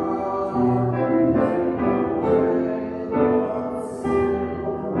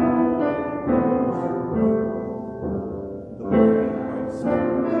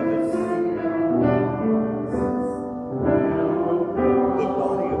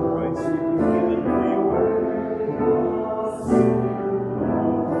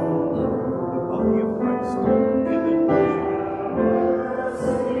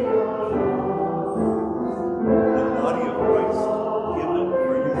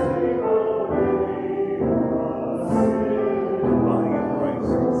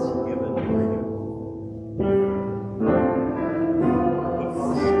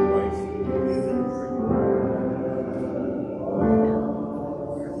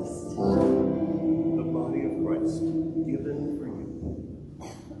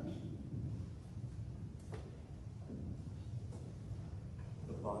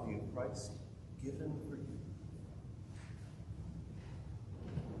 Christ given for you.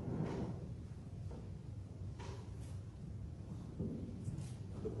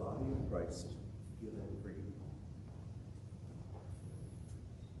 The body of Christ given for you.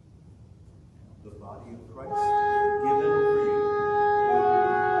 The body of Christ given for you.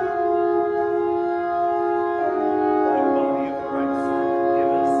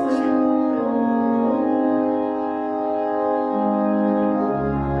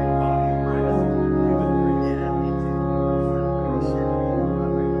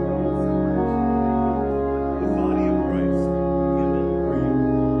 The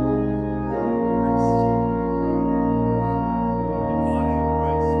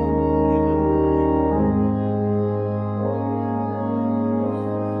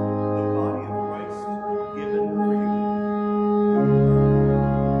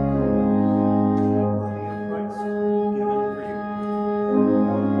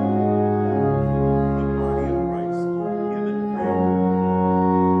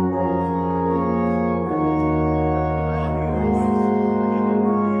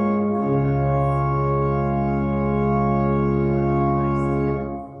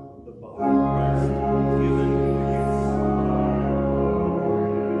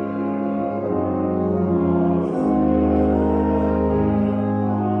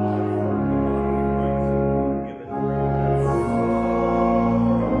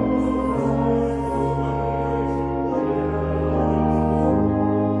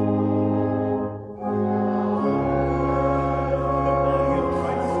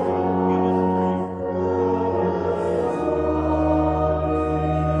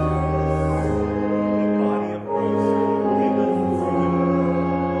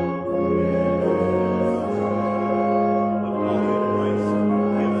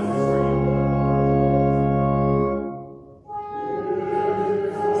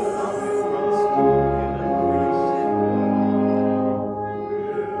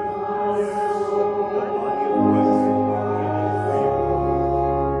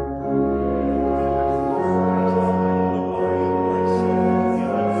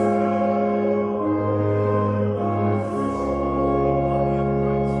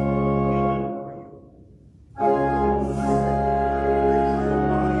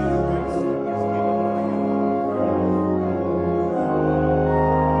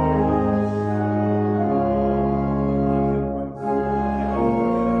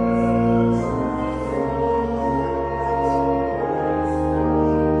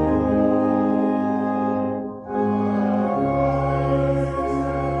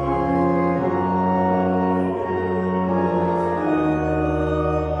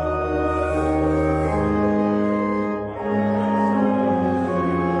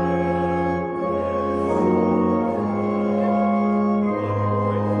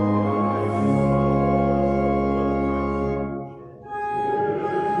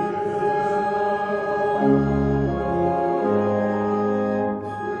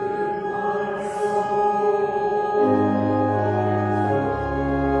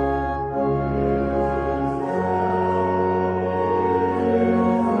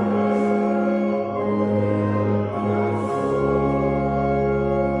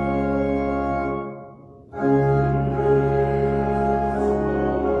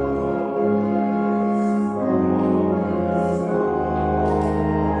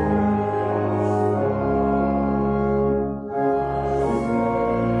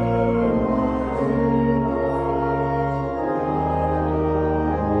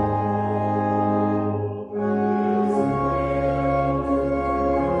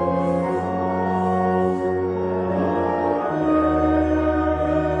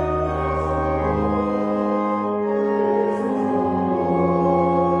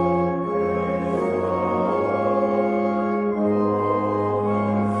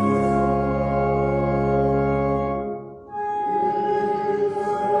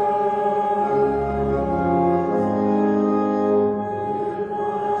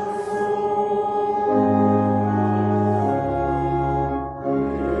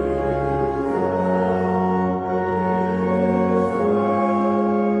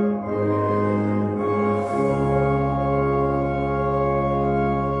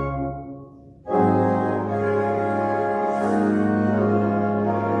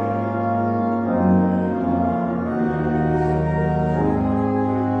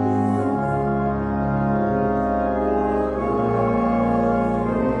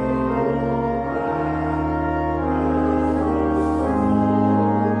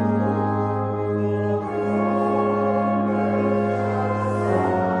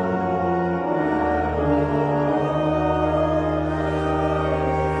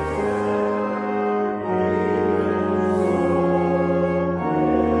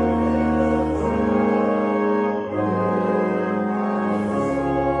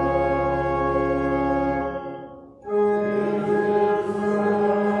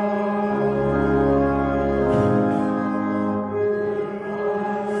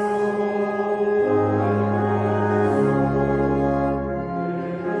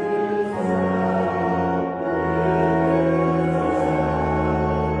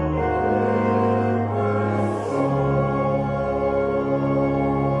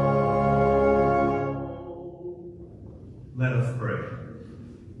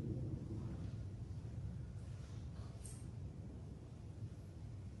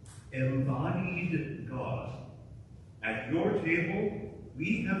embodied God. At your table,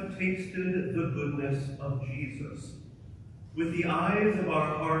 we have tasted the goodness of Jesus. With the eyes of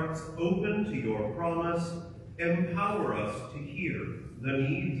our hearts open to your promise, empower us to hear the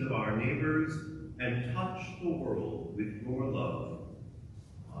needs of our neighbors and touch the world with your love.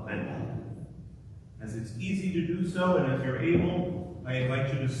 Amen. As it's easy to do so, and as you're able, I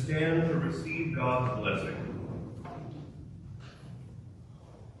invite you to stand to receive God's blessing.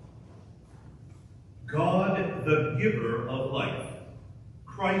 God, the giver of life,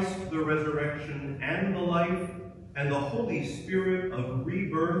 Christ, the resurrection and the life, and the Holy Spirit of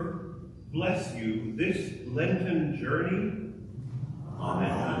rebirth, bless you this Lenten journey.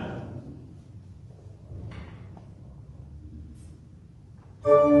 Amen.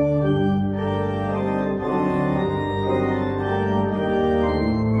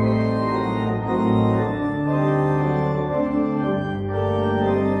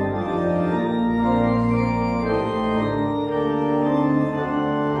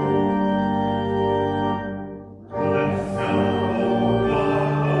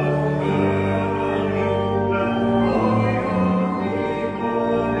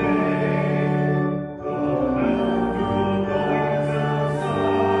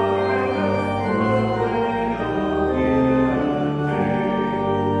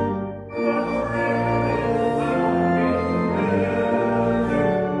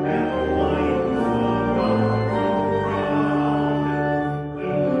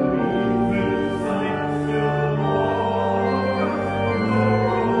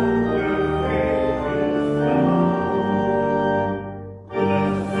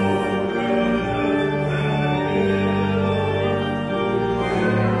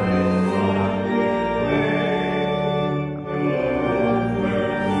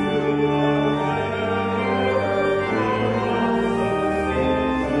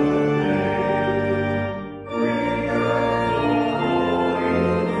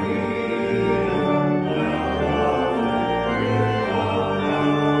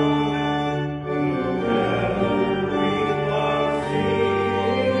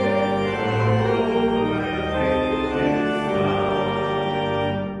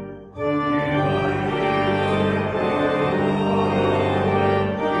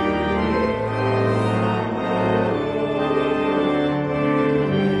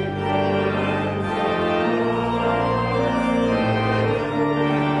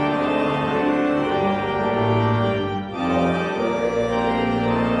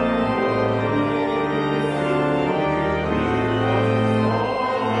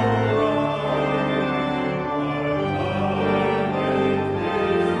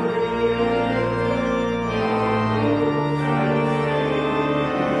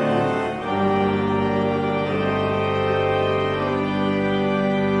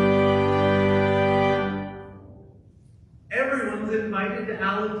 Invited to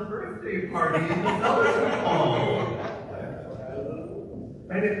Alan's birthday party in the fellowship hall.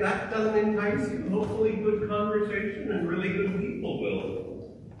 And if that doesn't entice you, hopefully good conversation and really good people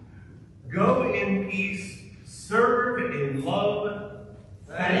will. Go in peace, serve in love.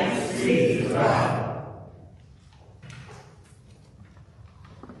 Thanks be to God.